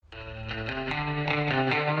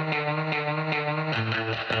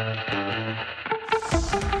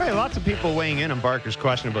of people weighing in on Barker's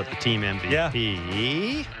question about the team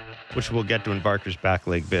MVP, which we'll get to in Barker's back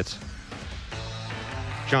leg bits.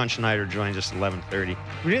 John Schneider joins us at 11:30.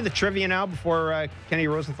 We do the trivia now before Kenny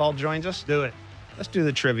Rosenthal joins us? Do it. Let's do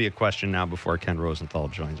the trivia question now before Ken Rosenthal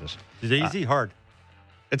joins us. Is it easy? Hard?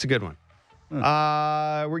 It's a good one.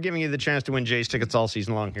 We're giving you the chance to win Jays tickets all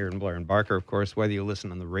season long here in Blair and Barker, of course, whether you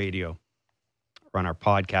listen on the radio or on our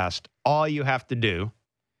podcast. All you have to do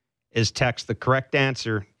is text the correct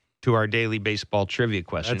answer to our daily baseball trivia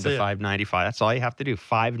question to 595. That's all you have to do,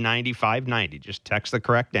 590. Just text the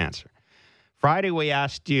correct answer. Friday, we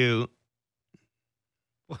asked you.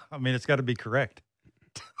 Well, I mean, it's got to be correct.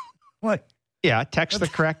 What? Yeah, text the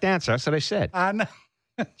correct answer. That's what I said. I know.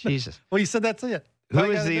 Jesus. Well, you said that's it.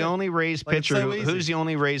 Who's the only Rays pitcher? Who's the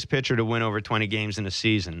only Rays pitcher to win over 20 games in a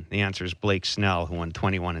season? The answer is Blake Snell, who won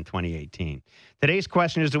 21 in 2018. Today's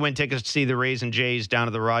question is to win tickets to see the Rays and Jays down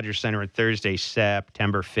at the Rogers Center on Thursday,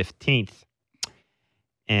 September 15th.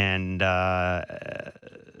 And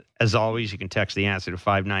as always, you can text the answer to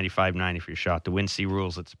 590 for your shot to win. See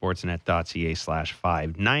rules at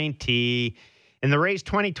sportsnet.ca/590. In the Rays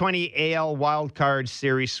 2020 AL Wildcard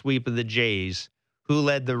Series sweep of the Jays, who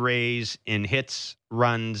led the Rays in hits,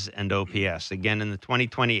 runs, and OPS? Again, in the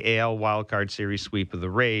 2020 AL Wildcard Series sweep of the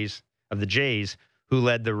Jays, who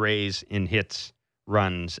led the Rays in hits,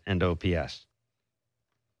 runs, and OPS?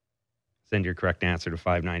 Send your correct answer to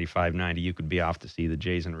 590. You could be off to see the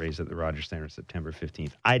Jays and Rays at the Rogers Center September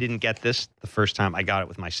 15th. I didn't get this the first time. I got it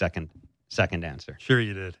with my second answer. Sure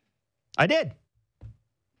you did. I did.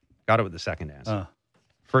 Got it with the second answer.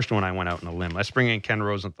 First one, I went out on a limb. Let's bring in Ken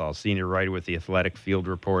Rosenthal, senior writer with The Athletic, field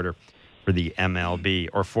reporter for the MLB,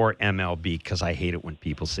 or for MLB, because I hate it when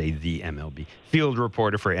people say the MLB. Field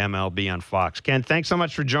reporter for MLB on Fox. Ken, thanks so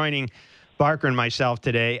much for joining Barker and myself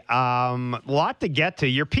today. A lot to get to.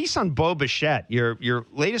 Your piece on Bo Bichette, your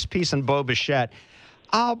latest piece on Bo Bichette.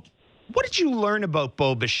 What did you learn about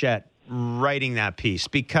Bo Bichette writing that piece?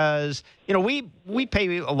 Because, you know, we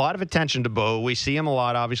pay a lot of attention to Bo. We see him a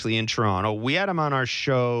lot, obviously, in Toronto. We had him on our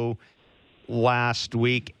show last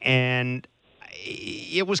week, and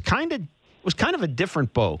it was kind of a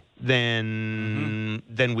different Bo than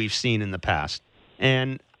we've seen in the past,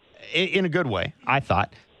 and in a good way, I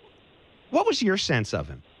thought. What was your sense of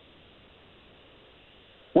him?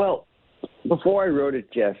 Well, before I wrote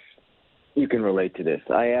it, Jeff, you can relate to this.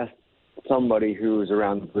 I asked somebody who was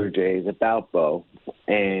around the Blue Jays about Bo,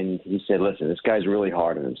 and he said, listen, this guy's really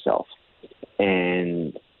hard on himself.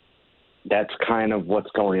 And that's kind of what's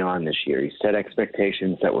going on this year. He set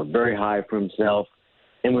expectations that were very high for himself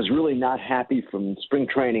and was really not happy from spring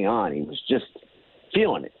training on. He was just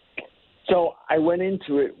feeling it. So I went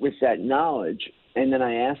into it with that knowledge, and then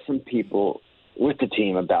I asked some people with the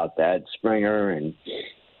team about that, Springer and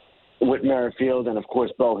Whit Merrifield, and, of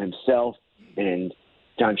course, Bo himself and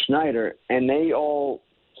John Schneider, and they all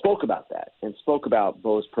spoke about that and spoke about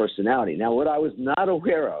Bo's personality. Now, what I was not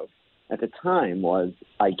aware of at the time was,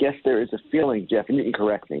 I guess there is a feeling, Jeff, and you can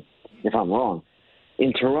correct me if I'm wrong,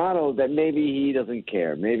 in Toronto that maybe he doesn't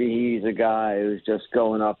care. Maybe he's a guy who's just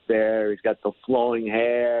going up there. He's got the flowing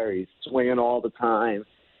hair. He's swinging all the time.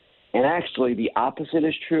 And actually, the opposite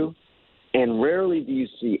is true. And rarely do you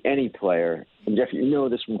see any player, and Jeff, you know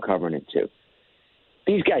this from covering it too,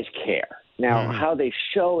 these guys care. Now, how they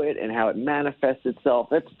show it and how it manifests itself,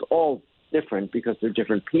 that's all different because they're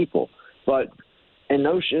different people. But a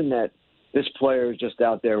notion that this player is just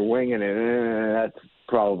out there winging it, that's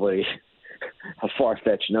probably a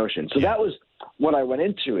far-fetched notion. So that was what I went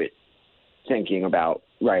into it thinking about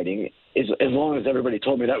writing. As long as everybody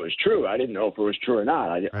told me that was true, I didn't know if it was true or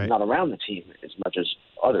not. I'm not around the team as much as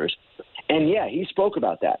others. And, yeah, he spoke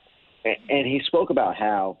about that. And he spoke about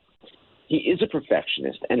how he is a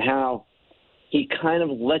perfectionist and how he kind of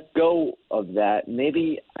let go of that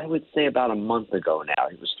maybe, I would say, about a month ago now.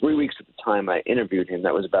 It was 3 weeks at the time I interviewed him.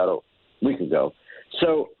 That was about a week ago.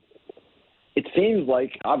 So it seems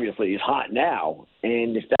like, obviously, he's hot now.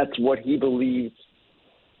 And if that's what he believes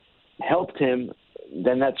helped him,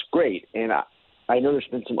 then that's great. And I know there's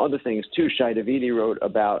been some other things, too. Shai Davidi wrote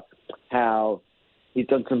about how he's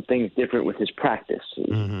done some things different with his practice.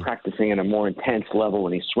 He's practicing at a more intense level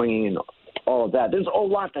when he's swinging and all of that. There's a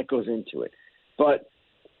lot that goes into it. But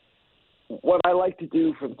what I like to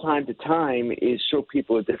do from time to time is show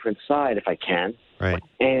people a different side if I can. Right.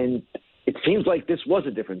 And it seems like this was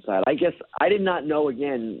a different side. I guess I did not know,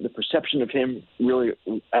 again, the perception of him really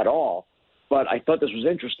at all. But I thought this was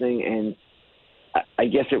interesting, and I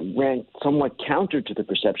guess it ran somewhat counter to the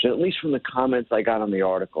perception, at least from the comments I got on the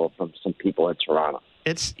article from some people in Toronto.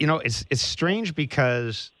 It's strange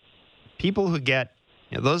because people who get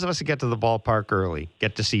those of us who get to the ballpark early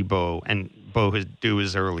get to see Bo, and Bo do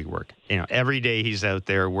his early work. Every day he's out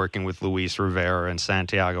there working with Luis Rivera and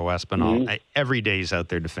Santiago Espinal. Mm-hmm. Every day he's out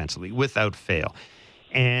there defensively, without fail.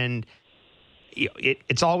 And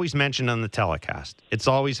it's always mentioned on the telecast. It's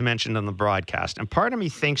always mentioned on the broadcast. And part of me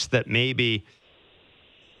thinks that maybe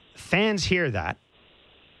fans hear that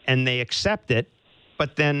and they accept it,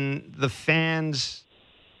 but then the fans...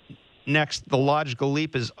 Next, the logical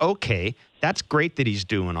leap is, okay, that's great that he's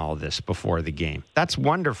doing all this before the game. That's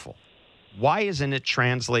wonderful. Why isn't it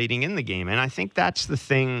translating in the game? And I think that's the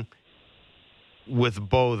thing with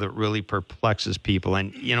Bo that really perplexes people.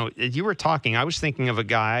 And, as you were talking, I was thinking of a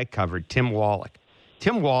guy I covered, Tim Wallach.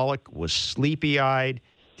 Tim Wallach was sleepy-eyed.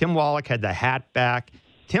 Tim Wallach had the hat back.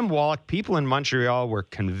 Tim Wallach, people in Montreal were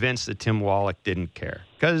convinced that Tim Wallach didn't care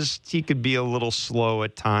because he could be a little slow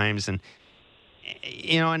at times. And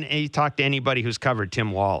you talk to anybody who's covered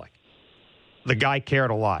Tim Wallach. The guy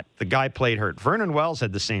cared a lot. The guy played hurt. Vernon Wells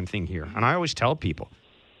had the same thing here. And I always tell people,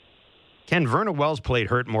 Ken, Vernon Wells played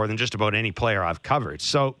hurt more than just about any player I've covered.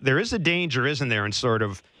 So there is a danger, isn't there, in sort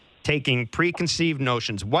of taking preconceived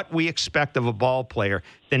notions, what we expect of a ball player,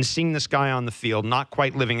 then seeing this guy on the field, not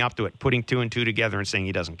quite living up to it, putting two and two together and saying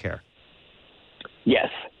he doesn't care. Yes,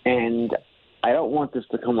 and I don't want this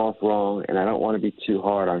to come off wrong, and I don't want to be too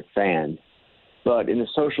hard on fans. But in the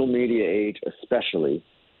social media age especially,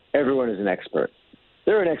 everyone is an expert.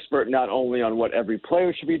 They're an expert not only on what every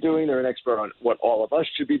player should be doing, they're an expert on what all of us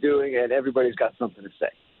should be doing, and everybody's got something to say.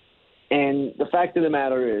 And the fact of the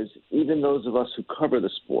matter is, even those of us who cover the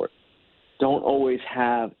sport don't always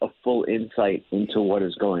have a full insight into what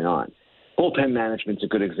is going on. Bullpen management's a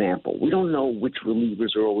good example. We don't know which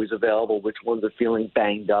relievers are always available, which ones are feeling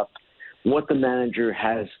banged up, what the manager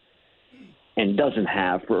has and doesn't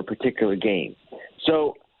have for a particular game.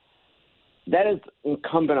 So that is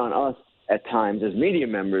incumbent on us at times as media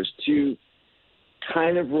members to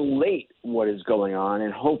kind of relate what is going on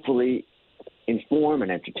and hopefully inform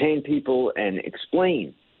and entertain people and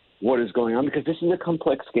explain what is going on, because this is a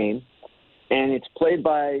complex game and it's played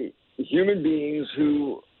by human beings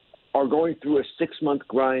who are going through a 6-month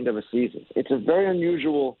grind of a season. It's a very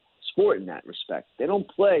unusual sport in that respect. They don't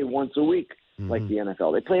play once a week like the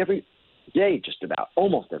NFL. They play every day, just about,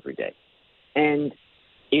 almost every day. And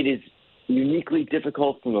it is uniquely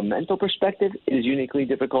difficult from a mental perspective. It is uniquely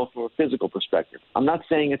difficult from a physical perspective. I'm not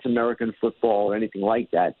saying it's American football or anything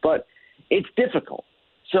like that, but it's difficult.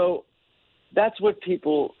 So that's what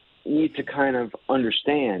people need to kind of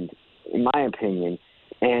understand, in my opinion.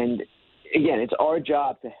 And again, it's our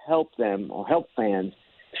job to help them or help fans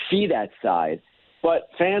see that side. But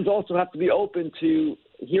fans also have to be open to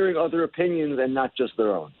hearing other opinions and not just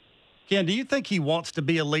their own. Ken, do you think he wants to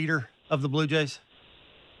be a leader of the Blue Jays?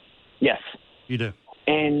 Yes. You do?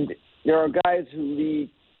 And there are guys who lead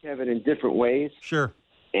Kevin in different ways. Sure.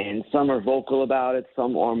 And some are vocal about it.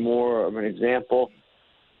 Some are more of an example.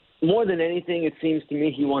 More than anything, it seems to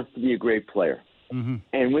me he wants to be a great player. Mm-hmm.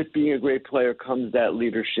 And with being a great player comes that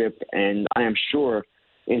leadership. And I am sure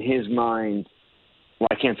in his mind, well,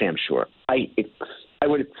 I can't say I'm sure. I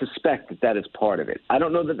would suspect that is part of it. I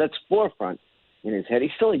don't know that that's forefront in his head. He's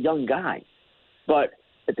still a young guy. But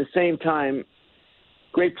at the same time,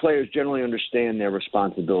 great players generally understand their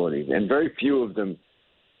responsibilities, and very few of them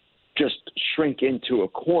just shrink into a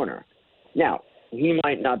corner. Now, he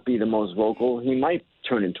might not be the most vocal. He might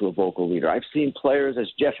turn into a vocal leader. I've seen players, as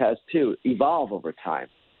Jeff has too, evolve over time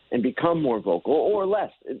and become more vocal or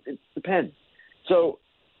less. It depends. So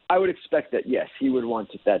I would expect that, yes, he would want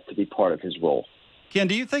that to be part of his role. Ken,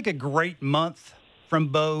 do you think a great month from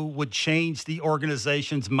Bo would change the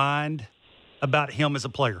organization's mind about him as a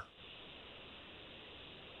player?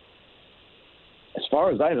 As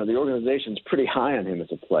far as I know, the organization's pretty high on him as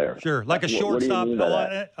a player. Sure, like a shortstop,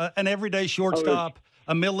 an everyday shortstop,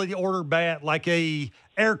 a middle-of-the-order bat, like a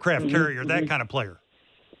aircraft carrier, that kind of player.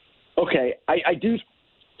 Okay, I do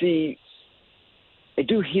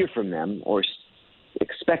hear from them or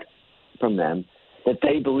expect from them that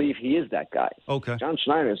they believe he is that guy. Okay. John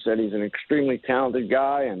Schneider said he's an extremely talented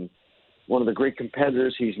guy and one of the great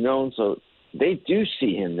competitors he's known, so they do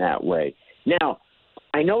see him that way. Now,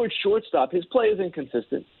 I know at shortstop his play is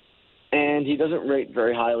inconsistent, and he doesn't rate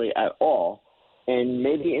very highly at all. And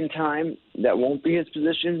maybe in time that won't be his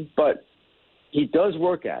position, but he does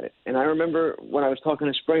work at it. And I remember when I was talking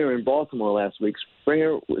to Springer in Baltimore last week,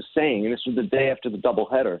 Springer was saying, and this was the day after the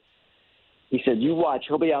doubleheader, he said, you watch,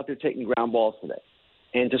 he'll be out there taking ground balls today.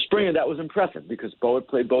 And to Springer, that was impressive because Bo had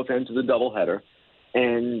played both ends of the doubleheader,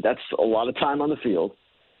 and that's a lot of time on the field.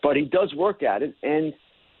 But he does work at it, and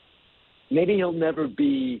maybe he'll never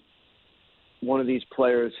be one of these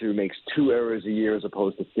players who makes 2 errors a year as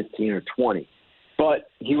opposed to 15 or 20.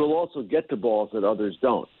 But he will also get to balls that others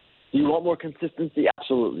don't. Do you want more consistency?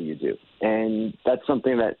 Absolutely you do. And that's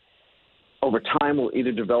something that over time will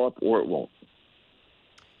either develop or it won't.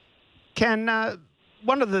 Ken,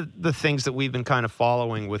 one of the things that we've been kind of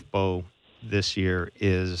following with Bo this year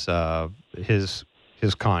is his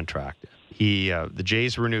contract. The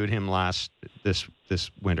Jays renewed him this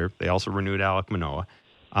winter. They also renewed Alek Manoah.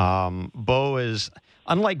 Bo is,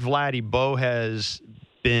 unlike Vladdy, Bo has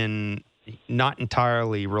been not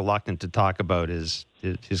entirely reluctant to talk about his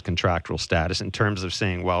contractual status in terms of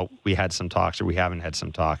saying, well, we had some talks or we haven't had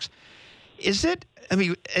some talks. Is it, I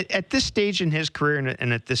mean, at this stage in his career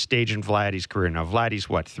and at this stage in Vladdy's career, now Vladdy's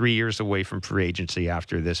 3 years away from free agency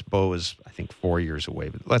after this. Bo is, I think, 4 years away.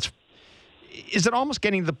 But is it almost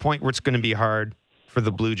getting to the point where it's going to be hard for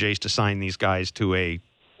the Blue Jays to sign these guys to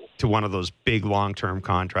one of those big long-term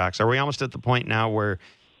contracts? Are we almost at the point now where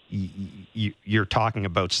you're talking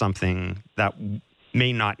about something that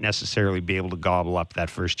may not necessarily be able to gobble up that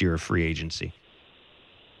first year of free agency?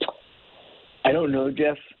 I don't know,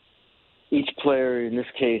 Jeff. Each player in this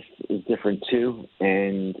case is different too.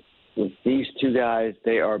 And with these two guys,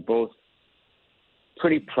 they are both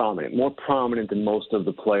pretty prominent, more prominent than most of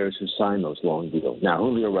the players who signed those long deals. Now,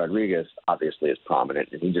 Julio Rodriguez obviously is prominent,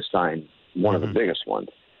 and he just signed one of the biggest ones.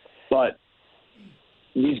 But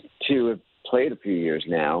these two have played a few years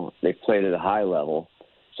now. They've played at a high level.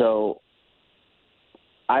 So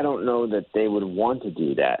I don't know that they would want to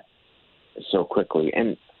do that so quickly.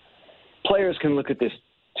 And players can look at this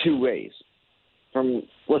two ways. From,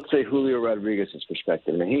 let's say, Julio Rodriguez's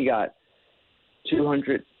perspective. And he got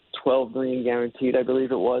 $212 million guaranteed, I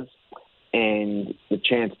believe it was, and the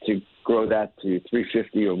chance to grow that to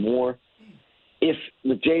 $350 or more. If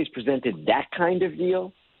the Jays presented that kind of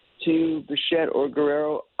deal to Bichette or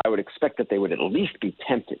Guerrero, I would expect that they would at least be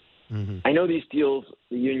tempted. Mm-hmm. I know these deals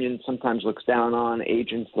the union sometimes looks down on,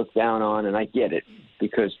 agents look down on, and I get it,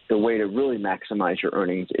 because the way to really maximize your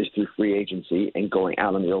earnings is through free agency and going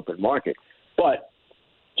out on the open market. But,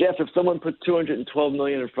 Jeff, if someone put $212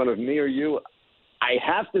 million in front of me or you, I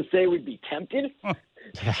have to say we'd be tempted.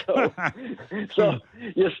 So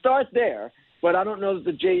you start there, but I don't know that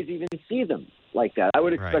the Jays even see them like that. I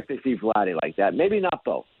would expect to see Vladdy like that, maybe not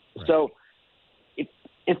both. Right. So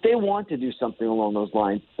if they want to do something along those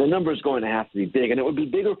lines, the number is going to have to be big, and it would be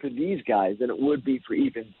bigger for these guys than it would be for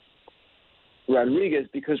even Rodriguez,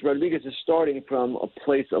 because Rodriguez is starting from a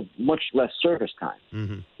place of much less service time.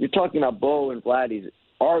 Mm-hmm. You're talking about Bo and Vladdy's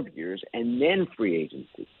ARB years and then free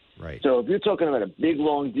agency. Right. So if you're talking about a big,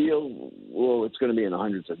 long deal, well, it's going to be in the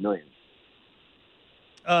hundreds of millions.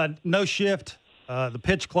 No shift, the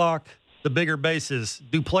pitch clock, the bigger bases.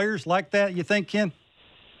 Do players like that, you think, Ken?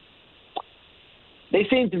 They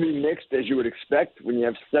seem to be mixed, as you would expect, when you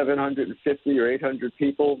have 750 or 800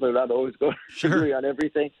 people. They're not always going to agree on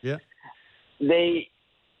everything. Yeah.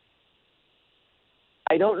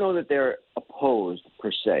 I don't know that they're opposed,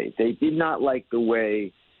 per se. They did not like the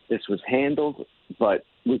way this was handled, but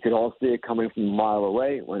we could all see it coming from a mile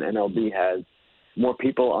away when MLB has more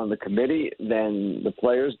people on the committee than the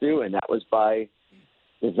players do, and that was by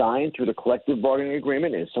design through the collective bargaining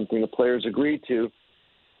agreement. It's something the players agreed to.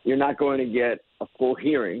 You're not going to get a full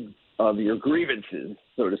hearing of your grievances,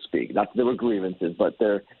 so to speak. Not that they were grievances, but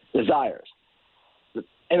their desires. The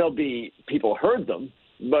MLB people heard them,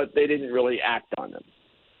 but they didn't really act on them.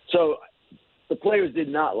 So the players did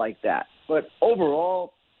not like that. But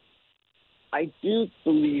overall, I do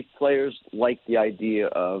believe players like the idea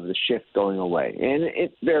of the shift going away, and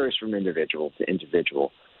it varies from individual to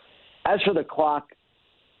individual. As for the clock,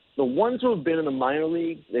 the ones who have been in the minor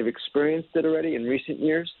league, they've experienced it already in recent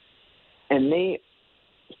years, and they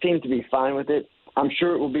seem to be fine with it. I'm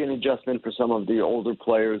sure it will be an adjustment for some of the older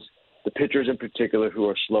players, the pitchers in particular, who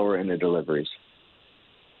are slower in their deliveries.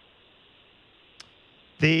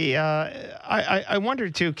 I wonder,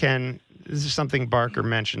 too, Ken, this is something Barker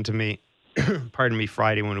mentioned to me, pardon me,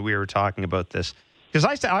 Friday when we were talking about this,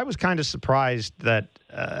 because I was kind of surprised that,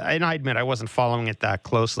 and I admit I wasn't following it that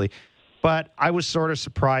closely, but I was sort of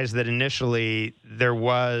surprised that initially there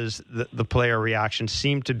was the player reaction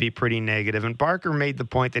seemed to be pretty negative. And Barker made the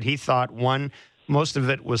point that he thought, one, most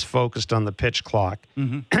of it was focused on the pitch clock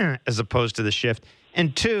as opposed to the shift.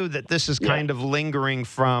 And two, that this is kind of lingering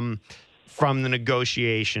from the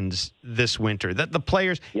negotiations this winter. That the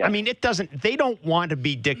players, I mean, they don't want to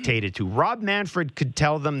be dictated to. Rob Manfred could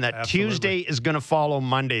tell them that Tuesday is going to follow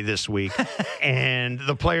Monday this week. And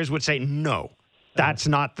the players would say, no. That's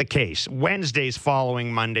not the case. Wednesday's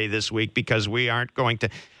following Monday this week because we aren't going to.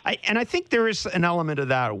 And I think there is an element of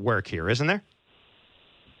that at work here, isn't there?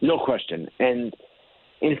 No question. And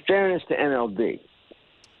in fairness to MLB,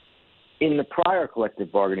 in the prior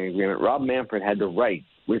collective bargaining agreement, Rob Manfred had the right,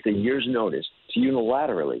 with a year's notice, to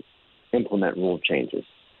unilaterally implement rule changes.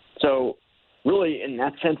 So really, in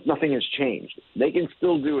that sense, nothing has changed. They can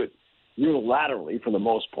still do it unilaterally for the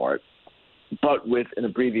most part, but with an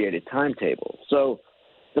abbreviated timetable. So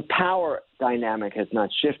the power dynamic has not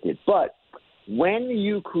shifted. But when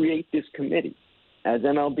you create this committee, as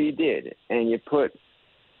MLB did, and you put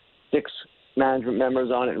 6 management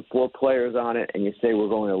members on it and 4 players on it, and you say we're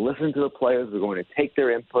going to listen to the players, we're going to take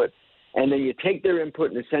their input, and then you take their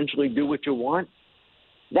input and essentially do what you want,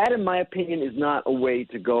 that, in my opinion, is not a way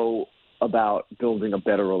to go about building a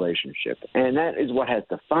better relationship. And that is what has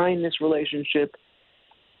defined this relationship.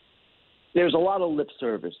 There's a lot of lip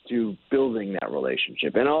service to building that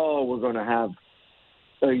relationship. And, we're going to have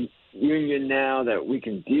a union now that we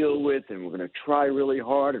can deal with, and we're going to try really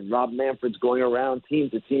hard, and Rob Manfred's going around team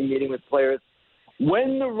to team meeting with players.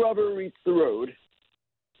 When the rubber meets the road,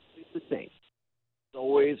 it's the same. It's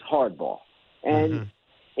always hardball. And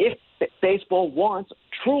if baseball wants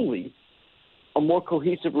truly a more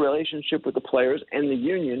cohesive relationship with the players and the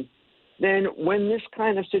union, then when this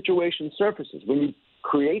kind of situation surfaces, when you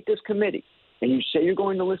create this committee and you say you're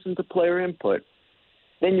going to listen to player input,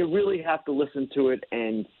 then you really have to listen to it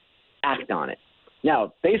and act on it.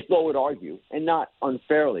 Now, baseball would argue, and not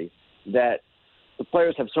unfairly, that the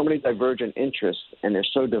players have so many divergent interests and they're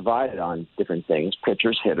so divided on different things,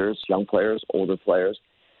 pitchers, hitters, young players, older players,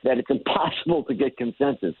 that it's impossible to get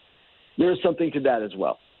consensus. There is something to that as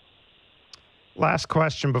well. Last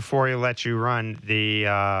question before we let you run.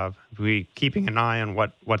 We keeping an eye on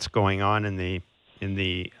what's going on in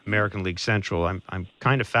the American League Central. I'm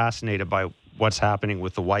kind of fascinated by what's happening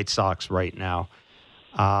with the White Sox right now.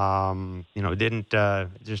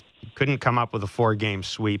 Just couldn't come up with a 4-game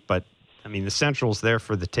sweep, but I mean the Central's there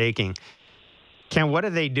for the taking. Ken, what do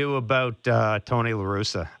they do about Tony La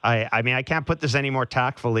Russa? I mean, I can't put this any more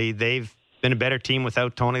tactfully. They've been a better team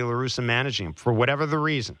without Tony La Russa managing them. For whatever the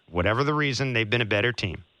reason, they've been a better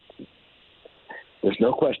team. There's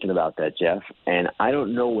no question about that, Jeff. And I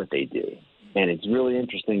don't know what they do. And it's really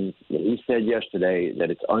interesting that he said yesterday that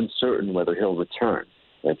it's uncertain whether he'll return.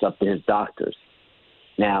 It's up to his doctors.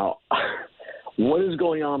 Now, what is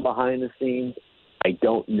going on behind the scenes, I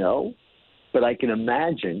don't know. But I can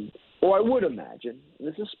imagine, or I would imagine,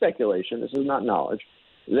 this is speculation, this is not knowledge,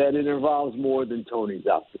 that it involves more than Tony's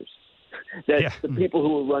doctors. That the people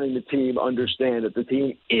who are running the team understand that the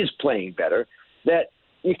team is playing better, that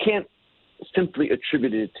you can't simply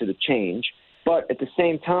attribute it to the change, but at the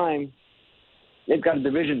same time, they've got a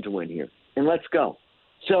division to win here, and let's go.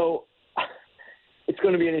 So it's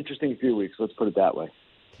going to be an interesting few weeks, let's put it that way.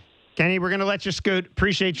 Kenny, we're going to let you scoot.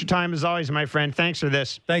 Appreciate your time as always, my friend. Thanks for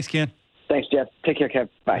this. Thanks, Ken. Thanks, Jeff. Take care, Kev.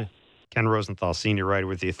 Bye. Ken Rosenthal, senior writer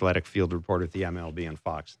with the Athletic, field reporter at the MLB and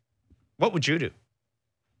Fox. What would you do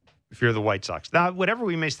if you're the White Sox? Now, whatever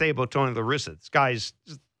we may say about Tony La Russa, this guy's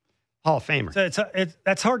Hall of Famer.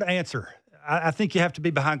 That's hard to answer. I think you have to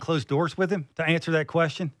be behind closed doors with him to answer that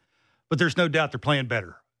question. But there's no doubt they're playing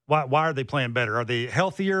better. Why are they playing better? Are they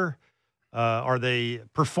healthier? Are they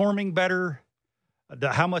performing better?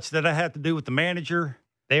 How much did that have to do with the manager?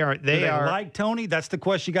 They are like Tony. That's the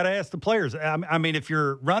question you got to ask the players. I mean, if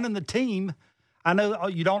you're running the team, I know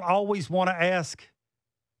you don't always want to ask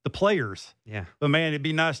the players. Yeah. But man, it'd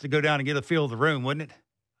be nice to go down and get a feel of the room, wouldn't it?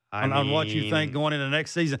 On what you think going into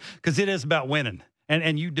next season, because it is about winning.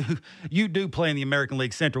 And you do play in the American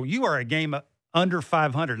League Central. You are a game under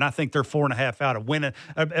 500, and I think they're 4.5 out of winning,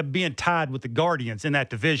 being tied with the Guardians in that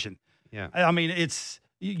division. Yeah. I mean, it's.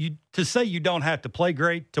 You to say you don't have to play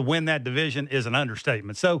great to win that division is an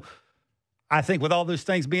understatement. So I think with all those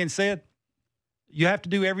things being said, you have to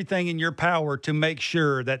do everything in your power to make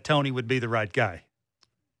sure that Tony would be the right guy.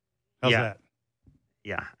 How's that?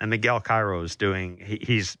 Yeah. And Miguel Cairo is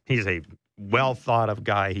he's a well thought of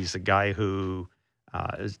guy. He's a guy who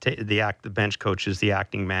is the bench coach is the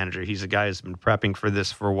acting manager. He's a guy who's been prepping for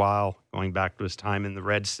this for a while, going back to his time in the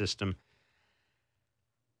Reds system.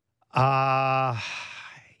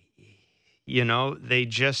 They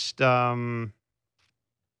just, for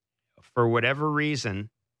whatever reason,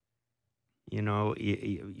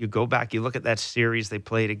 you go back, you look at that series they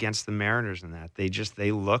played against the Mariners and that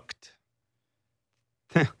they look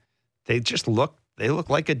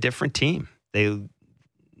like a different team.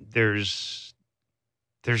 There's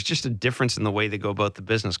just a difference in the way they go about their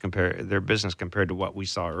business compared to what we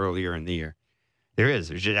saw earlier in the year. There's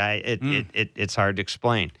just, it's hard to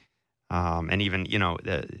explain. And even,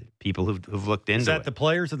 the people who've looked into it. Is that the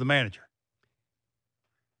players or the manager?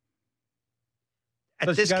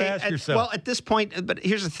 At this ask yourself. Well, at this point, but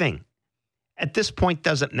here's the thing. At this point,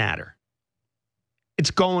 doesn't matter.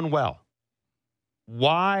 It's going well.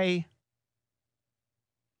 Why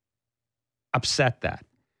upset that?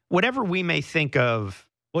 Whatever we may think of.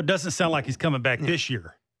 Well, it doesn't sound like he's coming back this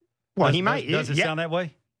year. Well, he might. Does it sound that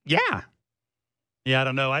way? Yeah. Yeah, I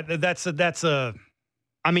don't know. That's a.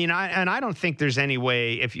 I mean, I don't think there's any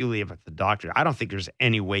way, if you leave at the doctor, I don't think there's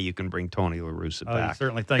any way you can bring Tony La Russa back. You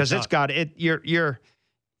certainly think because it's got it.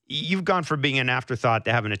 You've gone from being an afterthought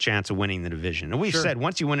to having a chance of winning the division. And we've said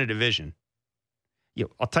once you win a division,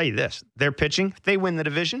 I'll tell you this: their pitching, if they win the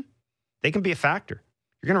division, they can be a factor.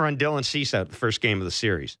 You're going to run Dylan Cease out the first game of the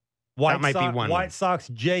series. That might be one. White Sox,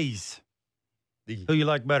 Jays. Who you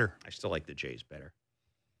like better? I still like the Jays better.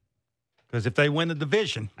 Because if they win the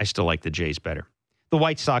division, I still like the Jays better. The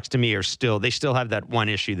White Sox, to me, they still have that one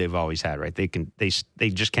issue they've always had, right? They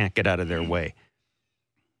just can't get out of their way.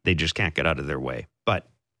 They just can't get out of their way. But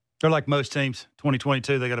they're like most teams.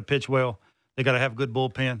 2022, they got to pitch well. They got to have a good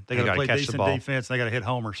bullpen. They got to play decent defense. They got to hit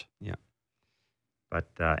homers. Yeah. But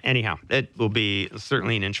anyhow, it will be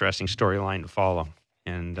certainly an interesting storyline to follow,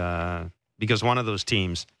 and because one of those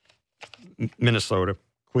teams, Minnesota,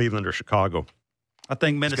 Cleveland, or Chicago, I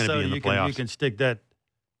think Minnesota, you can stick that.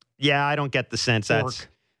 Yeah, I don't get the sense that's.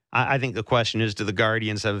 I think the question is, do the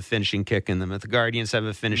Guardians have a finishing kick in them? If the Guardians have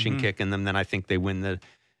a finishing kick in them, then I think they win the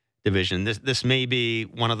division. This may be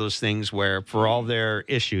one of those things where, for all their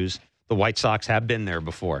issues, the White Sox have been there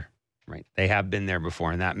before, right? They have been there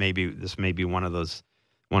before, and this may be one of those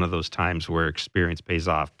times where experience pays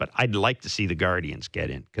off. But I'd like to see the Guardians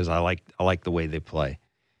get in because I like the way they play,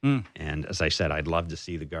 and as I said, I'd love to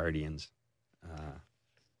see the Guardians.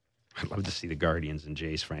 I'd love to see the Guardians and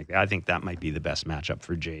Jays, frankly. I think that might be the best matchup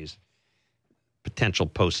for Jays. Potential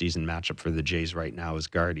postseason matchup for the Jays right now is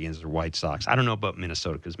Guardians or White Sox. I don't know about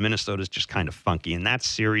Minnesota because Minnesota's just kind of funky. And that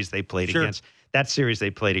series they played against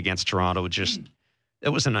Toronto, it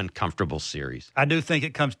was an uncomfortable series. I do think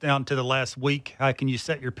it comes down to the last week. How can you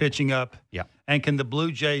set your pitching up? Yeah. And can the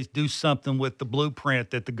Blue Jays do something with the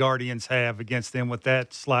blueprint that the Guardians have against them with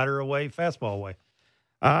that slider away, fastball away?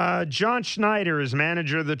 John Schneider is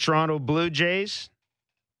manager of the Toronto Blue Jays.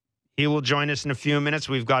 He will join us in a few minutes.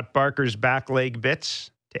 We've got Barker's back leg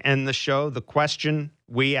bits to end the show. The question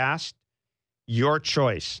we asked, your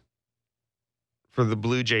choice for the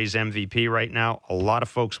Blue Jays MVP right now. A lot of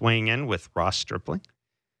folks weighing in with Ross Stripling.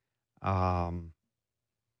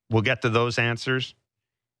 We'll get to those answers.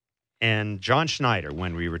 And John Schneider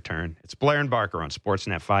when we return. It's Blair and Barker on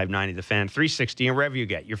Sportsnet 590, The Fan, 360, and wherever you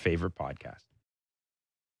get your favorite podcast.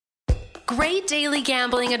 Great daily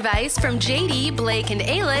gambling advice from JD, Blake, and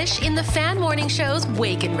Ailish in the Fan Morning Show's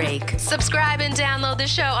Wake and Rake. Subscribe and download the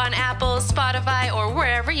show on Apple, Spotify, or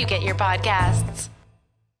wherever you get your podcasts.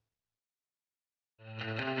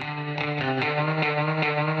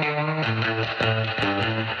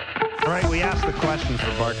 All right, we asked the question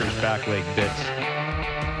for Barker's back leg bits.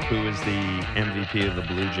 Who is the MVP of the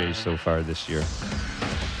Blue Jays so far this year?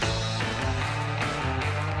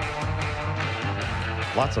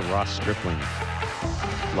 Lots of Ross Stripling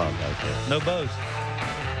love out there. No Bose.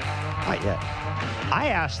 Not yet. I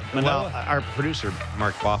asked, our producer,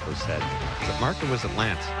 Mark Boffo, said, was it Mark or was it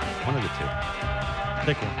Lance? One of the two.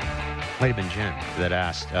 Pick one. Might have been Jen that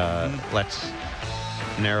asked, let's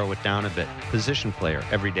narrow it down a bit. Position player,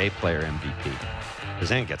 everyday player MVP. Because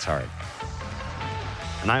then it gets hard.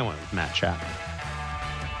 And I went with Matt Chapman.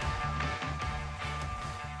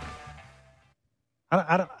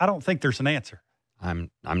 I don't think there's an answer.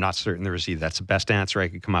 I'm not certain there is either. That's the best answer I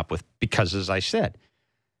could come up with because, as I said,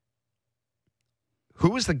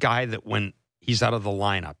 who is the guy that when he's out of the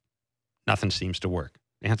lineup, nothing seems to work?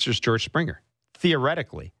 The answer is George Springer.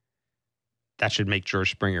 Theoretically, that should make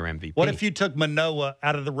George Springer MVP. What if you took Manoah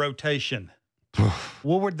out of the rotation?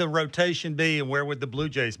 What would the rotation be, and where would the Blue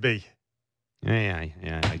Jays be? Yeah.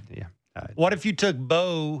 What if you took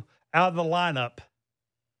Bo out of the lineup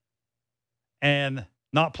and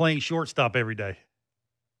not playing shortstop every day?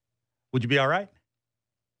 Would you be all right?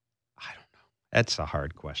 I don't know. That's a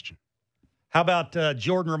hard question. How about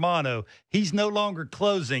Jordan Romano? He's no longer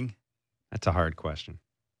closing. That's a hard question.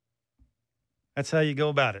 That's how you go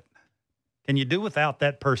about it. Can you do without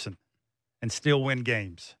that person and still win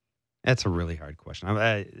games? That's a really hard question.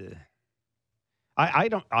 I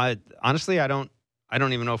don't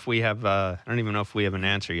even know if we have. I don't even know if we have an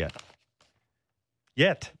answer yet.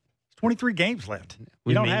 There's 23 games left.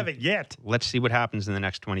 We don't have it yet. Let's see what happens in the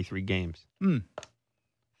next 23 games.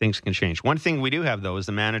 Things can change. One thing we do have, though, is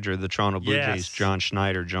the manager of the Toronto Blue Jays, John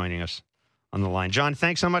Schneider, joining us on the line. John,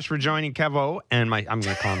 thanks so much for joining Kevo and I'm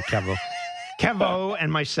going to call him Kevo. Kevo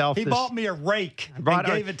and myself. He bought me a rake and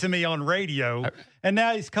gave it to me on radio, and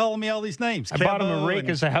now he's calling me all these names. I bought him a rake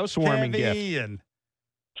as a housewarming gift.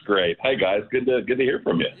 It's great. Hey guys, good to hear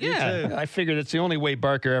from you. Yeah, I figured it's the only way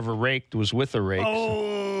Barker ever raked was with a rake.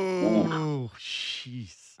 Oh,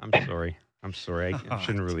 jeez. I'm sorry. I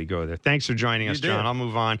shouldn't really go there. Thanks for joining us, John. I'll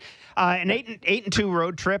move on. An 8-2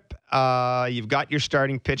 road trip. You've got your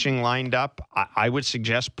starting pitching lined up. I would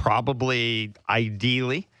suggest probably,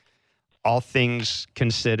 ideally, all things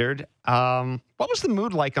considered. What was the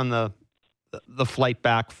mood like on the flight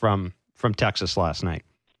back from Texas last night?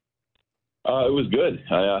 It was good.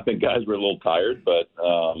 I think guys were a little tired, but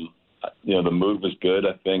the mood was good.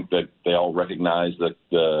 I think that they all recognized that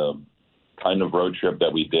the kind of road trip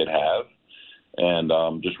that we did have. And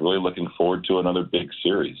just really looking forward to another big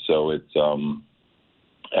series. So it's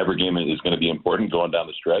every game is going to be important going down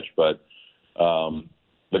the stretch, but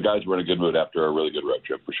the guys were in a good mood after a really good road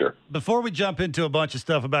trip for sure. Before we jump into a bunch of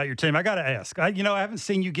stuff about your team, I got to ask. I haven't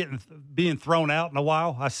seen you being thrown out in a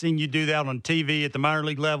while. I've seen you do that on TV at the minor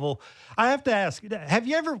league level. I have to ask, have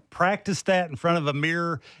you ever practiced that in front of a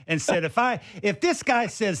mirror and said, if this guy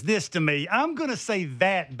says this to me, I'm going to say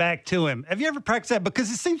that back to him? Have you ever practiced that? Because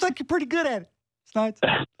it seems like you're pretty good at it.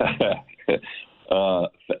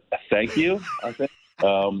 Thank you, I think.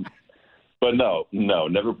 But no,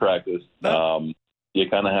 never practiced. You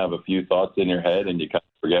kind of have a few thoughts in your head, and you kind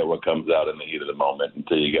of forget what comes out in the heat of the moment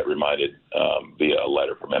until you get reminded via a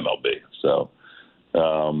letter from MLB. So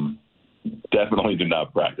definitely do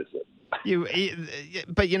not practice it.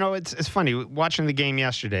 But it's funny watching the game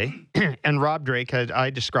yesterday, and Rob Drake I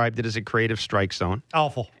described it as a creative strike zone.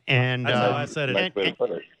 Awful, and that's how I said it.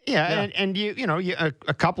 And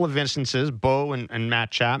a couple of instances, Bo and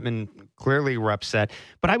Matt Chapman clearly were upset.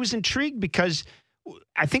 But I was intrigued because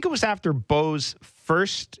I think it was after Bo's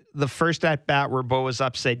the first at bat where Bo was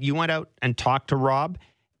upset. You went out and talked to Rob,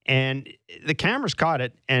 and the cameras caught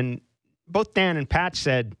it, and both Dan and Pat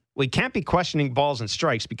said, we can't be questioning balls and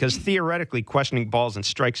strikes because theoretically questioning balls and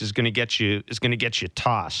strikes is going to get you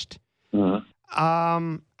tossed. Mm-hmm.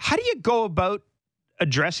 How do you go about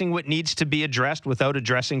addressing what needs to be addressed without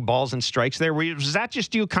addressing balls and strikes there? Was that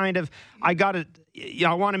just you kind of, I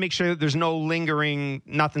want to make sure that there's no lingering,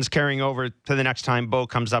 nothing's carrying over to the next time Bo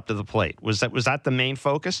comes up to the plate? Was that the main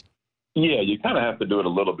focus? Yeah, you kind of have to do it a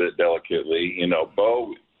little bit delicately.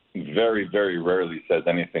 Bo very, very rarely says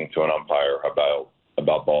anything to an umpire about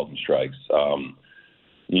balls and strikes.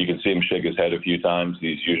 You can see him shake his head a few times.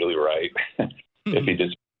 He's usually right if he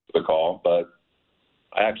just the call. But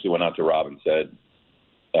I actually went out to Rob and said,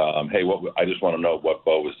 hey, I just want to know what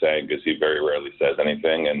Bo was saying because he very rarely says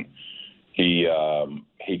anything. And he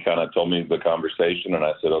kind of told me the conversation, and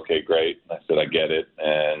I said, okay, great. I said, I get it.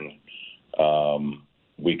 And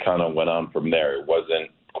we kind of went on from there. It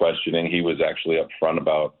wasn't questioning. He was actually upfront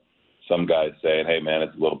about some guys saying, hey, man,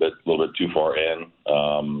 it's a little bit too far in.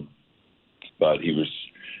 But he was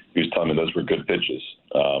telling me those were good pitches.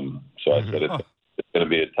 So I said, it's going to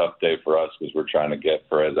be a tough day for us because we're trying to get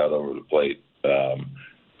Perez out over the plate.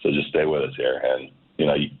 So just stay with us here. And,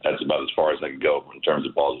 that's about as far as I could go in terms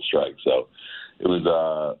of balls and strikes. So it was,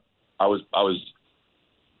 I was,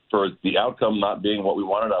 for the outcome not being what we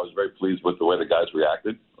wanted, I was very pleased with the way the guys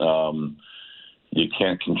reacted. You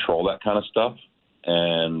can't control that kind of stuff.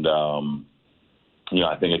 And,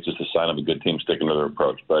 I think it's just a sign of a good team sticking to their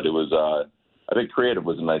approach. But it was, I think creative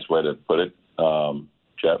was a nice way to put it,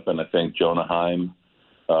 Jeff. And I think Jonah Heim,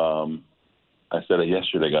 I said it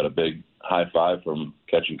yesterday, got a big high five from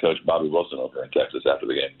catching coach Bobby Wilson over in Texas after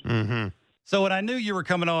the game. Mm-hmm. So when I knew you were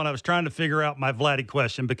coming on, I was trying to figure out my Vladdy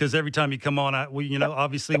question because every time you come on,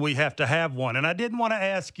 obviously we have to have one. And I didn't want to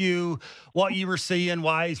ask you what you were seeing,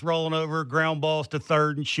 why he's rolling over ground balls to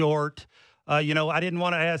third and short. I didn't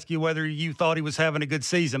want to ask you whether you thought he was having a good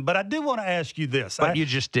season, but I do want to ask you this. But you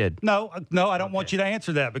just did. No, I don't want you to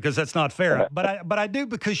answer that because that's not fair. But I do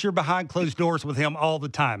because you're behind closed doors with him all the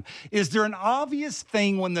time. Is there an obvious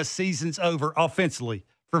thing when the season's over offensively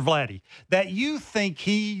for Vladdy that you think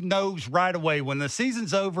he knows right away when the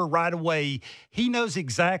season's over right away, he knows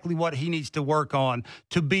exactly what he needs to work on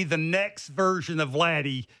to be the next version of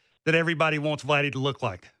Vladdy that everybody wants Vladdy to look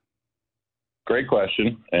like? Great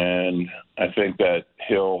question, and I think that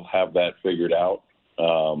he'll have that figured out.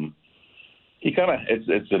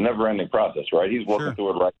 It's a never-ending process, right? He's working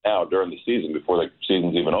through it right now during the season before the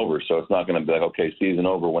season's even over. So it's not going to be like, okay, season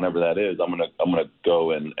over, whenever that is, I'm gonna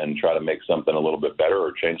go and try to make something a little bit better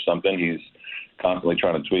or change something. He's constantly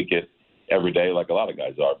trying to tweak it every day, like a lot of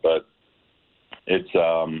guys are. But it's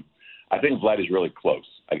I think Vladdy's really close,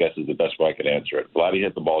 I guess is the best way I could answer it. Vladdy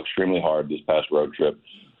hit the ball extremely hard this past road trip.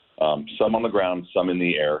 Some on the ground, some in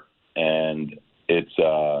the air. And it's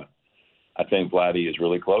I think Vladdy is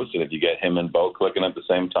really close, and if you get him and Bo clicking at the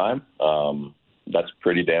same time, that's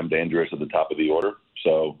pretty damn dangerous at the top of the order.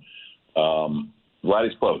 So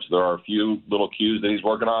Vladdy's close. There are a few little cues that he's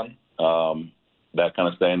working on that kind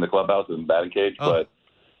of stay in the clubhouse and batting cage, but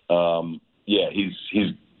yeah,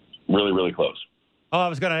 he's really, really close. Oh, I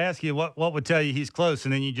was going to ask you what would tell you he's close,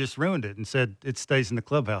 and then you just ruined it and said it stays in the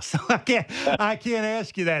clubhouse. So I can't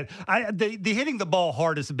ask you that. The hitting the ball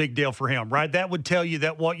hard is a big deal for him, right? That would tell you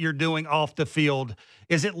that what you're doing off the field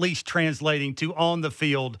is at least translating to on the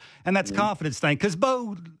field, and that's a confidence thing. Because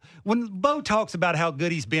when Bo talks about how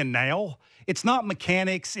good he's been now, it's not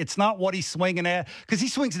mechanics. It's not what he's swinging at, because he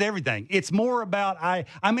swings at everything. It's more about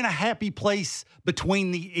I'm in a happy place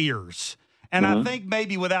between the ears. And I think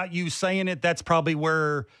maybe without you saying it, that's probably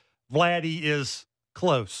where Vladdy is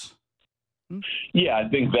close. Yeah, I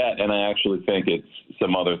think that, and I actually think it's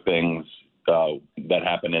some other things that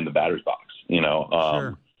happen in the batter's box,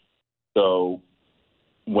 Sure. So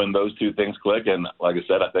when those two things click, and like I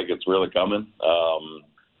said, I think it's really coming,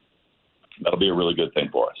 that'll be a really good thing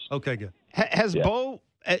for us. Okay, good. Has Bo,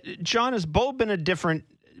 John, has Bo been a different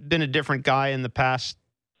guy in the past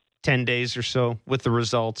 10 days or so with the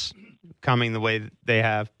results coming the way they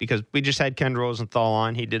have? Because we just had Ken Rosenthal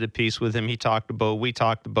on. He did a piece with him. He talked to Bo. We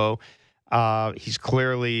talked to Bo. He's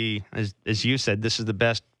clearly, as you said, this is the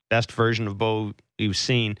best version of Bo you've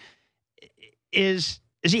seen. Is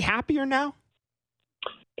he happier now?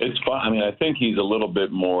 It's fun. I mean, I think he's a little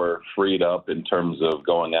bit more freed up in terms of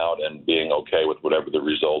going out and being okay with whatever the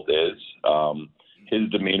result is. His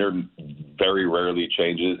demeanor very rarely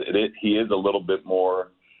changes. He is a little bit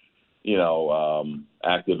more,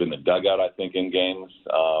 active in the dugout, I think, in games,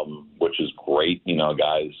 which is great.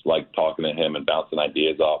 Guys like talking to him and bouncing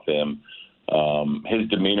ideas off him. His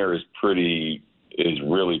demeanor is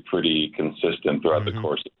really pretty consistent throughout the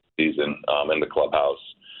course of the season in the clubhouse.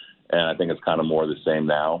 And I think it's kind of more the same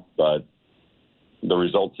now, but the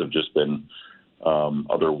results have just been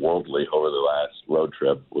otherworldly over the last road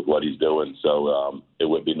trip with what he's doing. So it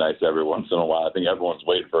would be nice every once in a while. I think everyone's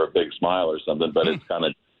waiting for a big smile or something, but it's kind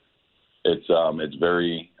of it's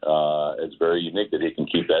very unique that he can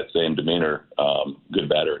keep that same demeanor, good,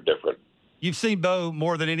 bad, or different. You've seen Bo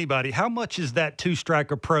more than anybody. How much has that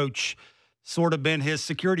two-strike approach sort of been his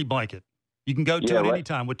security blanket? You can go to it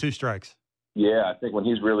anytime with two strikes. Yeah, I think when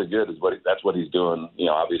he's really good that's what he's doing.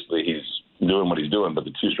 Obviously he's doing what he's doing, but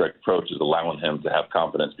the two-strike approach is allowing him to have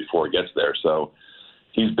confidence before he gets there. So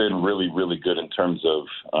he's been really, really good in terms of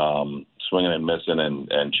swinging and missing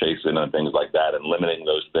and chasing and things like that and limiting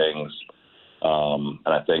those things. And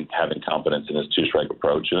I think having confidence in his two-strike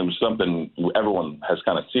approach. And it was something everyone has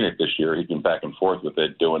kind of seen it this year. He's been back and forth with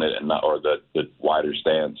it, doing it, and not, or the wider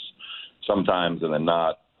stance sometimes and then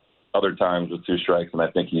not. Other times with two strikes, and I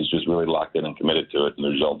think he's just really locked in and committed to it, and the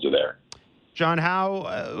results are there. John,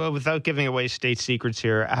 how, without giving away state secrets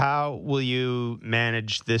here, how will you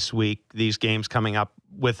manage this week, these games coming up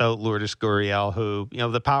without Lourdes Gurriel, who,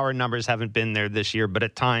 the power numbers haven't been there this year, but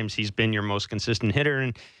at times he's been your most consistent hitter,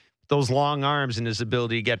 and those long arms and his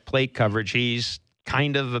ability to get plate coverage, he's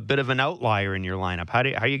kind of a bit of an outlier in your lineup. How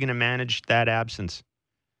are you going to manage that absence?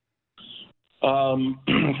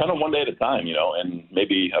 Kind of one day at a time, and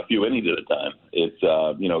maybe a few innings at a time. It's,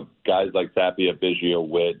 guys like Tapia, Biggio,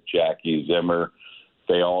 Witt, Jackie, Zimmer,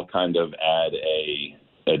 they all kind of add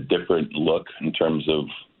a different look in terms of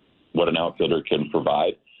what an outfielder can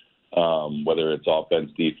provide, whether it's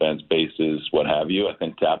offense, defense, bases, what have you. I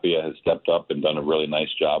think Tapia has stepped up and done a really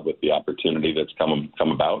nice job with the opportunity that's come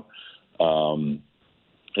about.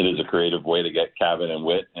 It is a creative way to get Cavan and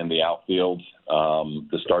Witt in the outfield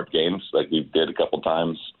to start games like we did a couple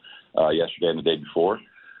times yesterday and the day before,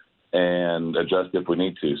 and adjust if we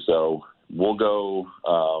need to. So we'll go,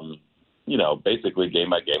 basically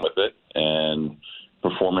game by game with it, and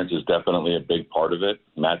performance is definitely a big part of it.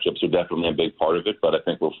 Matchups are definitely a big part of it, but I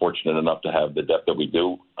think we're fortunate enough to have the depth that we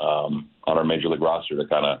do on our Major League roster to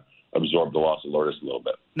kind of absorb the loss of Lourdes a little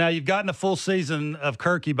bit. Now, you've gotten a full season of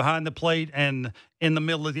Kirky behind the plate and in the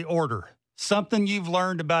middle of the order. Something you've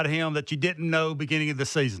learned about him that you didn't know beginning of the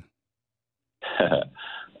season?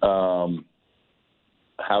 How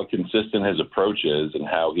consistent his approach is and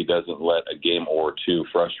how he doesn't let a game or two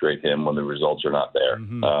frustrate him when the results are not there.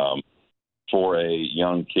 For a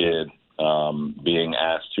young kid being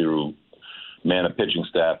asked to man a pitching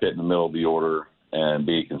staff, hit in the middle of the order, and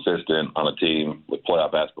be consistent on a team with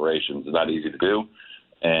playoff aspirations is not easy to do.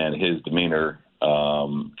 And his demeanor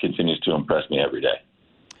continues to impress me every day.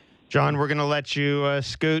 John, we're going to let you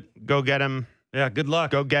scoot. Go get him. Yeah, good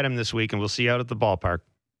luck. Go get him this week, and we'll see you out at the ballpark.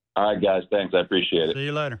 All right, guys. Thanks. I appreciate it. See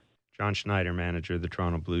you later. John Schneider, manager of the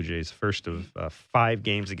Toronto Blue Jays. First of 5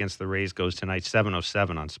 games against the Rays goes tonight,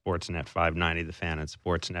 7:07 on Sportsnet 590, The Fan and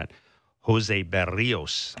Sportsnet. Jose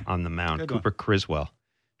Berrios on the mound. Cooper Criswell.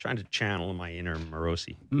 Trying to channel my inner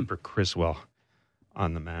Morosi. Cooper Criswell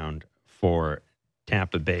on the mound for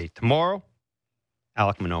Tampa Bay. Tomorrow,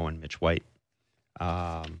 Alek Manoah and Mitch White.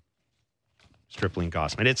 Stripling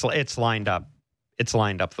Gossman. It's lined up. It's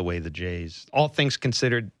lined up the way the Jays. All things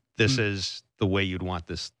considered, this is the way you'd want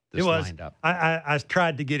this lined up. I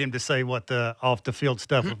tried to get him to say what the off the field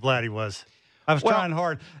stuff with Vladdy was. I was trying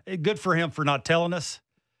hard. Good for him for not telling us.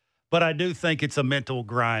 But I do think it's a mental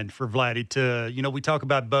grind for Vladdy to, we talk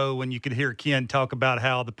about Bo, and you could hear Ken talk about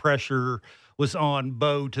how the pressure was on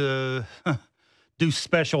Bo to do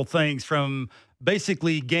special things from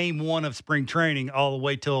basically game 1 of spring training all the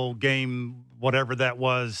way till game whatever that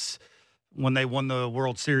was when they won the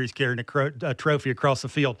World Series carrying a trophy across the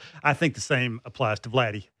field. I think the same applies to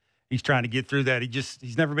Vladdy. He's trying to get through that.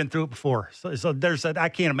 He's never been through it before. So there's I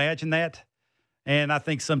can't imagine that. And I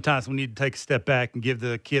think sometimes we need to take a step back and give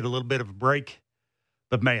the kid a little bit of a break.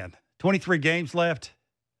 But, man, 23 games left.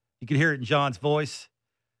 You can hear it in John's voice.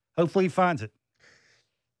 Hopefully he finds it.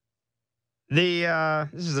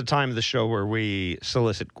 This is the time of the show where we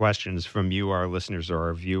solicit questions from you, our listeners, or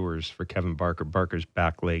our viewers for Kevin Barker, Barker's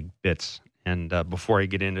Back Leg Bits. And before I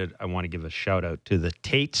get into it, I want to give a shout-out to the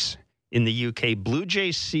Tates in the UK, Blue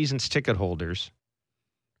Jays season's ticket holders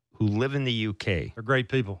who live in the UK. They're great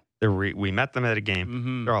people. We met them at a game.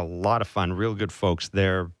 Mm-hmm. They're a lot of fun, real good folks.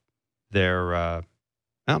 They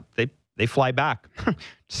fly back to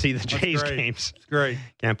see the Jays games. It's great.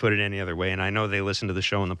 Can't put it any other way. And I know they listen to the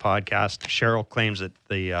show and the podcast. Cheryl claims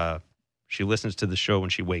that she listens to the show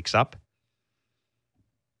when she wakes up,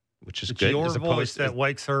 which is good. Your voice that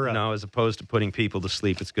wakes her up. No, as opposed to putting people to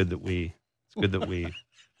sleep, it's good that we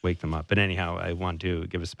wake them up. But anyhow, I want to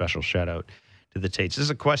give a special shout out to the Tates. This is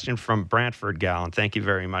a question from Brantford Gal, and thank you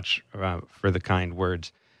very much for the kind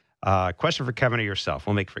words. Question for Kevin or yourself.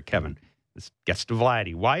 We'll make it for Kevin. This gets to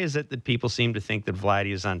Vladdy. Why is it that people seem to think that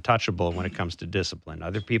Vladdy is untouchable when it comes to discipline?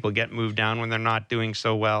 Other people get moved down when they're not doing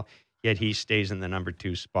so well, yet he stays in the number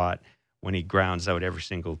 2 spot when he grounds out every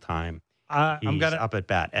single time he's up at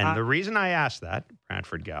bat. And the reason I asked that,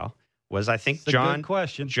 Brantford Gal, was I think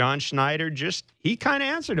John Schneider he kind of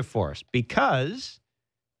answered it for us because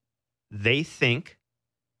they think,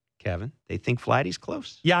 Kevin, Vladdy's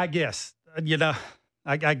close. Yeah, I guess.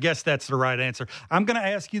 I guess that's the right answer. I'm going to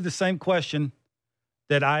ask you the same question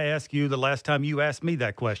that I asked you the last time you asked me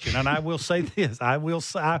that question. And I will say this. I will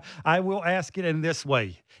ask it in this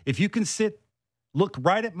way. If you can look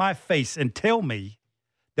right at my face and tell me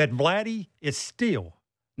that Vladdy is still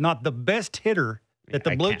not the best hitter that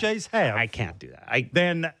the Blue Jays have. I can't do that.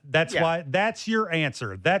 Then why that's your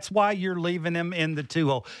answer. That's why you're leaving him in the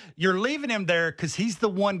 2-hole. You're leaving him there because he's the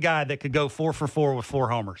one guy that could go 4 for 4 with 4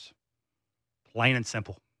 homers. Plain and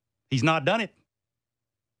simple. He's not done it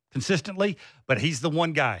consistently, but he's the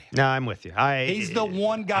one guy. No, I'm with you. He's the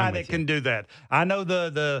one guy that can do that. I know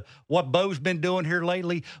the what Bo's been doing here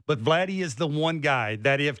lately, but Vladdy is the one guy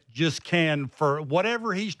that if just can, for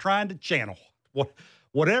whatever he's trying to channel,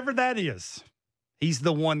 whatever that is, he's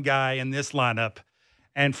the one guy in this lineup.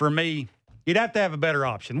 And for me, you'd have to have a better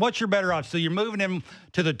option. What's your better option? So you're moving him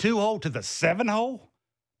to the 2-hole, to the 7-hole?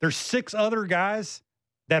 There's 6 other guys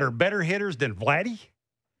that are better hitters than Vladdy?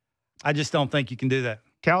 I just don't think you can do that.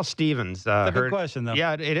 Cal Stevens. That's a good question, though.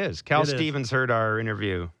 Yeah, it is. Cal Stevens heard our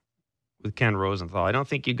interview with Ken Rosenthal. I don't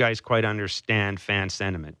think you guys quite understand fan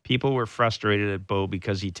sentiment. People were frustrated at Bo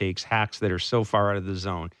because he takes hacks that are so far out of the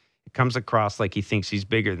zone. It comes across like he thinks he's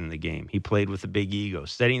bigger than the game. He played with a big ego.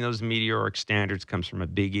 Setting those meteoric standards comes from a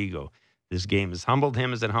big ego. This game has humbled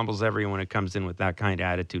him as it humbles everyone when it comes in with that kind of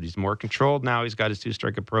attitude. He's more controlled now. He's got his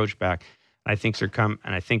 2-strike approach back. I think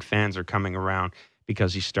fans are coming around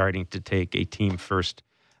because he's starting to take a team-first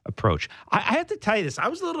approach. I have to tell you this. I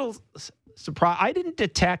was a little surprised. I didn't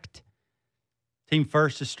detect team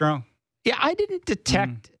first is strong. Yeah, I didn't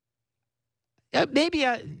detect. Maybe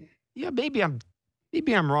I'm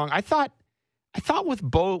wrong. I thought with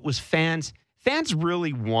Bo it was fans. Fans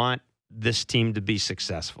really want this team to be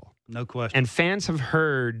successful. No question. And fans have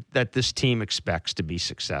heard that this team expects to be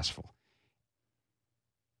successful.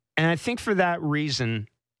 And I think for that reason,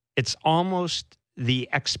 it's almost the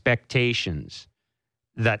expectations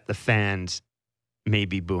that the fans may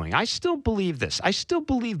be booing. I still believe this. I still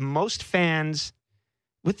believe most fans,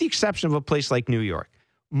 with the exception of a place like New York,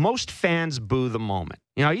 most fans boo the moment.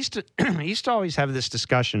 I used to always have this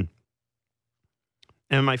discussion,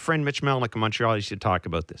 and my friend Mitch Melnick in Montreal used to talk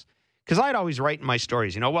about this. because I'd always write in my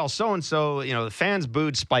stories, well, so-and-so, the fans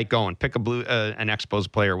booed Spike Owen, pick an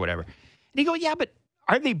Expos player or whatever. And you go, yeah, but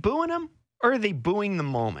are they booing him or are they booing the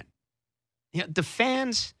moment? The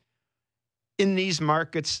fans in these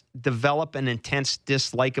markets develop an intense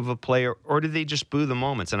dislike of a player, or do they just boo the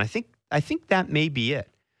moments? And I think that may be it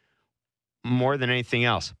more than anything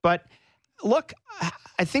else. But look,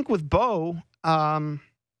 I think with Bo,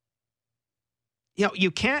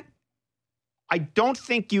 you can't, I don't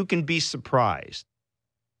think you can be surprised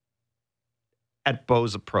at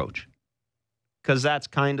Bo's approach, because that's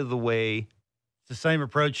kind of the way. It's the same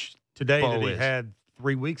approach today Bo that he is. had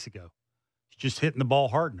 3 weeks ago. He's just hitting the ball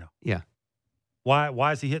hard now. Yeah.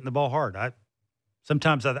 Why is he hitting the ball hard?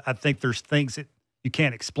 Sometimes I think there's things that you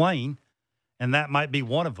can't explain, and that might be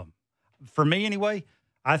one of them. For me, anyway,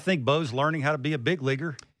 I think Bo's learning how to be a big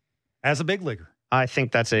leaguer as a big leaguer. I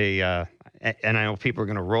think that's and I know people are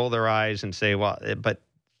going to roll their eyes and say, well, but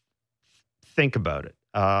think about it.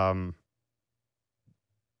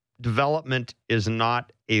 Development is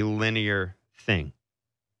not a linear thing.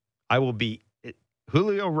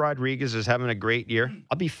 Julio Rodriguez is having a great year.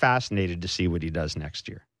 I'll be fascinated to see what he does next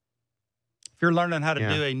year. If you're learning how to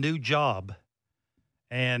do a new job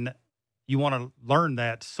and you want to learn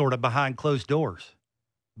that sort of behind closed doors,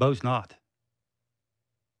 Bo's not.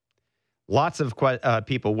 Lots of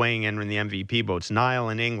people weighing in the MVP votes. Niall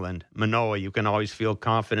in England, Manoah, you can always feel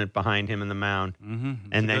confident behind him in the mound. Mm-hmm.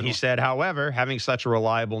 And then he said, however, having such a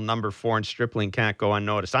reliable number 4 in Stripling can't go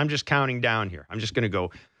unnoticed. I'm just counting down here. I'm just going to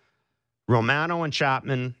go Romano and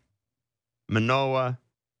Chapman, Manoah,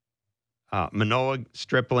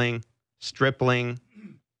 Stripling,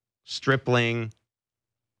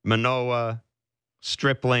 Manoah,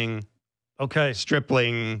 Stripling. Okay.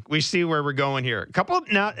 Stripling. We see where we're going here.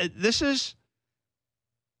 This is,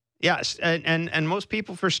 yes, and most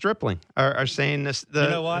people for Stripling are saying this.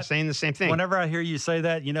 Are saying the same thing. Whenever I hear you say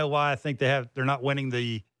that, you know why I think they're not winning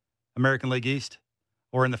the American League East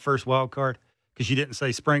or in the first wild card? Because you didn't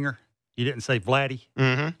say Springer, you didn't say Vladdy,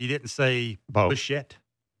 you didn't say Bichette,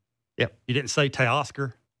 yep, you didn't say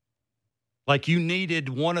Teoscar. Like you needed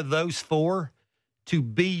one of those 4 to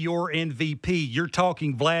be your MVP. You're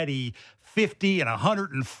talking Vladdy 50 and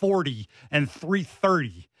 140 and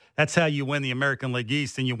 330. That's how you win the American League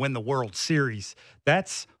East and you win the World Series.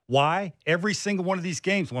 That's why every single one of these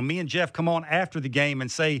games, when me and Jeff come on after the game and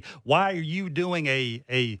say, why are you doing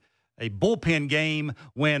a bullpen game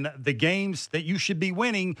when the games that you should be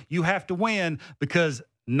winning, you have to win? Because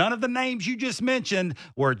none of the names you just mentioned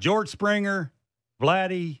were George Springer,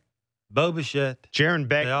 Vladdy, Bo Bichette,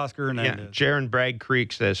 Oscar Hernandez. Jaron Bragg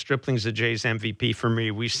Creek says, Stripling's the Jays MVP for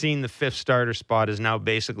me. We've seen the 5th starter spot is now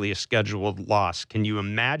basically a scheduled loss. Can you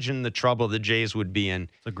imagine the trouble the Jays would be in?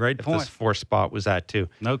 It's a great if point. This 4th spot was that too.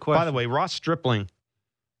 No question. By the way, Ross Stripling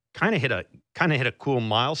kind of hit a cool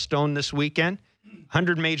milestone this weekend.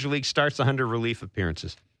 100 major league starts, 100 relief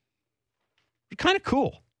appearances. Kind of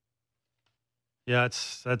cool. Yeah,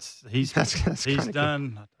 he's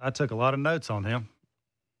done. Cool. I took a lot of notes on him.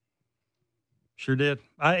 Sure did.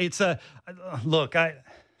 We talk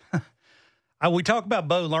about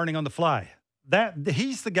Bo learning on the fly.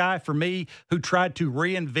 He's the guy for me who tried to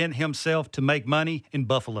reinvent himself to make money in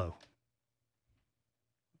Buffalo.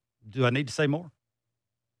 Do I need to say more?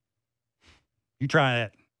 You try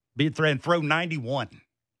that. Be a threat and throw 91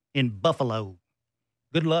 in Buffalo.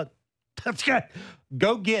 Good luck.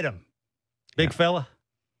 Go get him, big fella.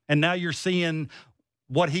 And now you're seeing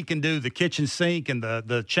what he can do, the kitchen sink and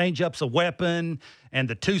the change-up's a weapon, and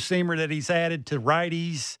the two-seamer that he's added to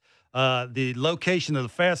righties, the location of the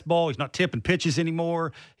fastball. He's not tipping pitches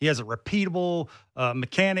anymore. He has a repeatable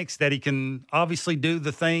mechanics that he can obviously do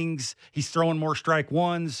the things. He's throwing more strike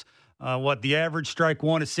ones. The average strike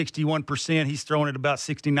one is 61%. He's throwing it about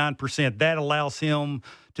 69%. That allows him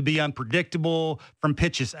to be unpredictable from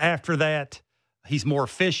pitches after that. He's more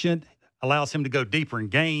efficient, allows him to go deeper in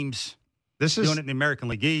games. Doing it in the American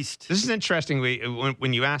League East. This is interesting.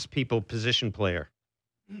 When you ask people position player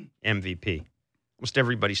MVP, almost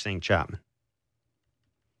everybody's saying Chapman.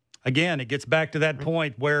 Again, it gets back to that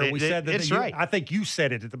point where we said that. It's right. I think you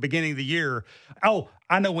said it at the beginning of the year. Oh,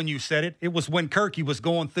 I know when you said it. It was when Kirky was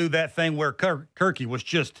going through that thing where Kirky was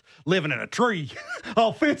just living in a tree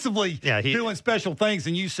offensively, doing special things.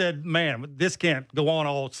 And you said, man, this can't go on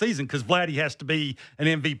all season because Vladdy has to be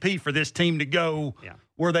an MVP for this team to go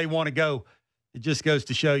where they want to go. It just goes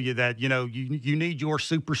to show you that, you need your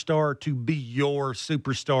superstar to be your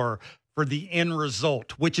superstar for the end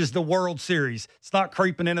result, which is the World Series. It's not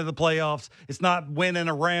creeping into the playoffs. It's not winning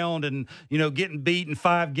a round and, getting beat in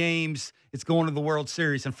 5 games. It's going to the World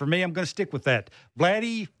Series. And for me, I'm going to stick with that.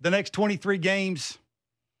 Vladdy, the next 23 games,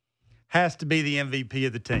 has to be the MVP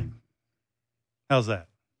of the team. How's that?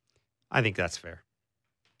 I think that's fair.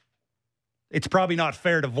 It's probably not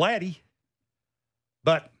fair to Vladdy,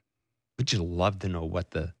 but would you love to know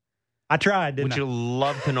what the? I tried. Would you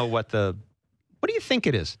love to know what the? What do you think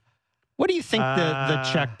it is? What do you think the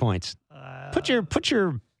checkpoints? Put your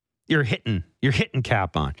hitting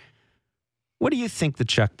cap on. What do you think the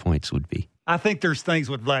checkpoints would be? I think there's things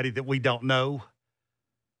with Vladdy that we don't know.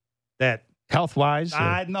 That health-wise?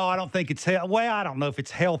 No, I don't think it's health. Well, I don't know if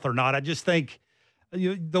it's health or not. I just think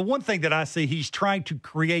the one thing that I see, he's trying to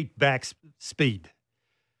create back speed,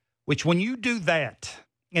 which when you do that,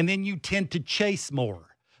 and then you tend to chase more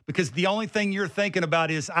because the only thing you're thinking about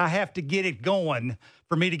is I have to get it going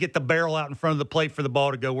for me to get the barrel out in front of the plate for the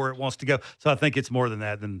ball to go where it wants to go. So I think it's more than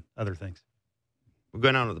that than other things. We're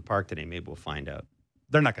going down to the park today. Maybe we'll find out.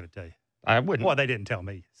 They're not going to tell you. I wouldn't. Well, they didn't tell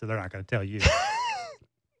me, so they're not going to tell you.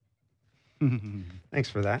 Thanks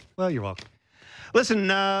for that. Well, you're welcome. Listen,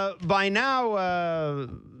 by now,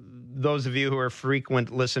 those of you who are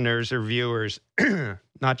frequent listeners or viewers,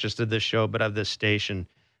 not just of this show, but of this station,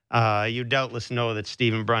 you doubtless know that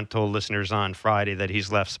Stephen Brunt told listeners on Friday that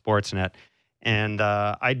he's left Sportsnet. And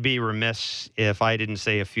I'd be remiss if I didn't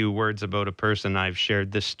say a few words about a person I've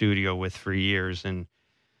shared this studio with for years in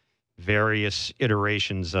various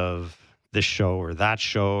iterations of this show or that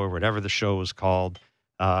show or whatever the show is called,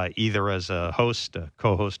 either as a host, a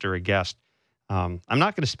co-host, or a guest. I'm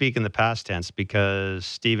not going to speak in the past tense because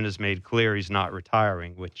Stephen has made clear he's not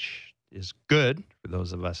retiring, which is good for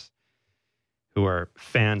those of us who are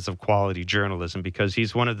fans of quality journalism, because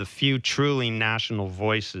he's one of the few truly national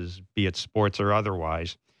voices, be it sports or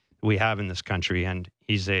otherwise, we have in this country. And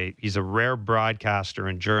he's a rare broadcaster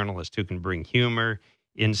and journalist who can bring humor,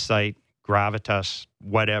 insight, gravitas,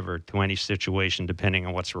 whatever, to any situation, depending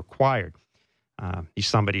on what's required. He's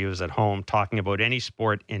somebody who's at home talking about any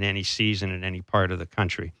sport in any season in any part of the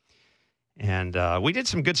country. And we did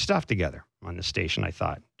some good stuff together on the station, I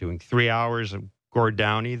thought, doing 3 hours of Gord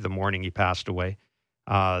Downie the morning he passed away,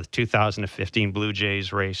 the 2015 Blue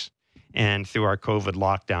Jays race, and through our COVID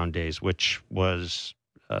lockdown days, which was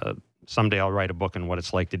someday I'll write a book on what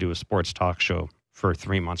it's like to do a sports talk show for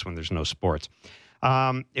 3 months when there's no sports.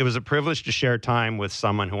 It was a privilege to share time with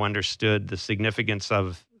someone who understood the significance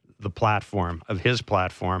of the platform, of his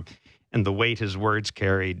platform, and the weight his words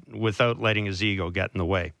carried without letting his ego get in the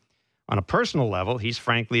way. On a personal level, he's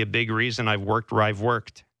frankly a big reason I've worked where I've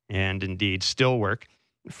worked, and indeed still work.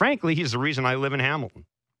 Frankly, he's the reason I live in Hamilton.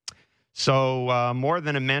 So more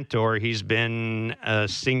than a mentor, he's been a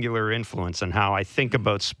singular influence on how I think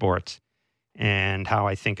about sports and how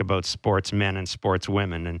I think about sportsmen and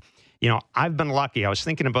sportswomen. And, you know, I've been lucky. I was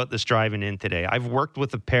thinking about this driving in today. I've worked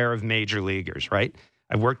with a pair of major leaguers, right?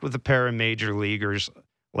 I've worked with a pair of major leaguers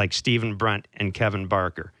like Stephen Brunt and Kevin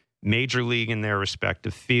Barker. Major league in their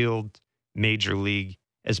respective field, major league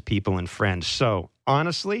as people and friends. So,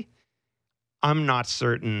 honestly, I'm not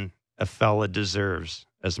certain a fella deserves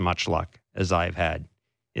as much luck as I've had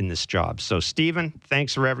in this job. So, Stephen,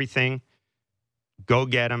 thanks for everything. Go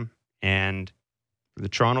get him. And for the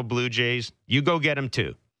Toronto Blue Jays, you go get him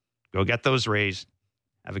too. Go get those Rays.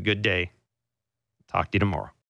 Have a good day. Talk to you tomorrow.